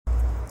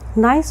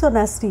Nice or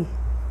nasty,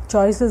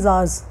 choice is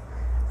ours.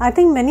 I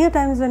think many a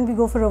times when we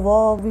go for a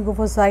walk, we go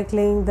for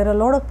cycling, there are a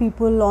lot of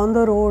people on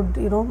the road,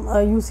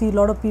 you see a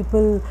lot of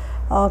people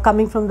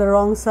coming from the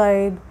wrong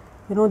side,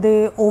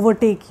 they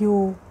overtake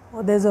you,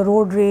 or there's a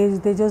road rage,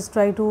 they just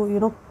try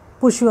to,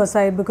 push you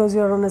aside because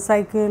you're on a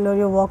cycle or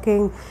you're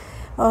walking.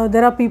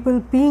 There are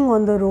people peeing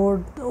on the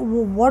road.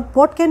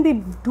 What can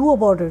we do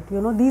about it?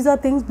 These are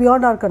things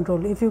beyond our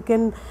control. If you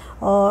can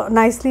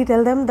nicely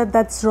tell them that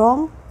that's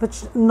wrong,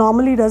 which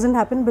normally doesn't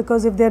happen,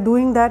 because if they're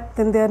doing that,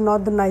 then they're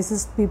not the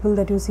nicest people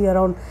that you see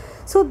around.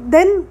 So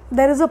then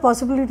there is a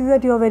possibility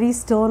that you're very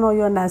stern or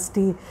you're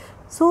nasty.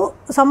 So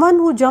someone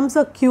who jumps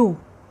a queue,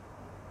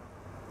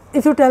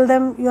 if you tell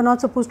them you're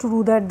not supposed to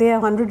do that, they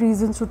have 100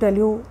 reasons to tell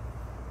you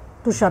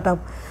to shut up.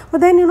 But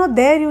then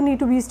there you need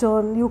to be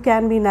stern, you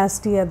can be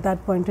nasty at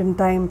that point in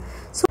time.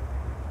 So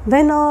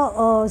when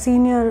a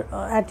senior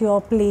at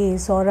your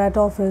place or at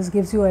office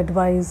gives you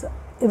advice,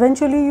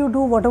 eventually you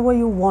do whatever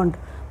you want,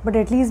 but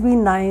at least be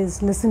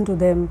nice, listen to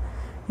them.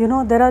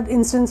 There are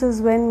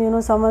instances when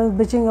someone is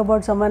bitching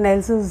about someone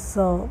else's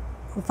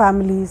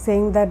family,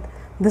 saying that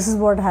this is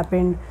what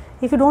happened.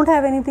 If you don't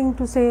have anything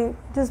to say,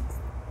 just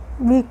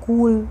be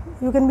cool.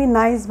 You can be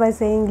nice by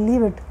saying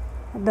leave it,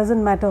 it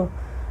doesn't matter.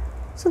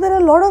 So there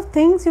are a lot of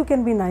things you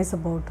can be nice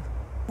about.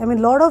 I mean,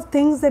 a lot of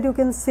things that you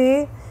can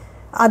say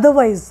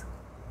otherwise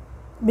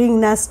being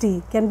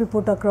nasty can be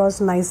put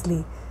across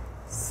nicely.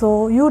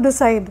 So you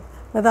decide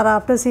whether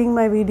after seeing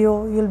my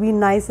video you'll be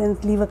nice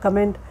and leave a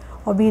comment,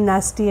 or be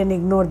nasty and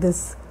ignore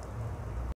this.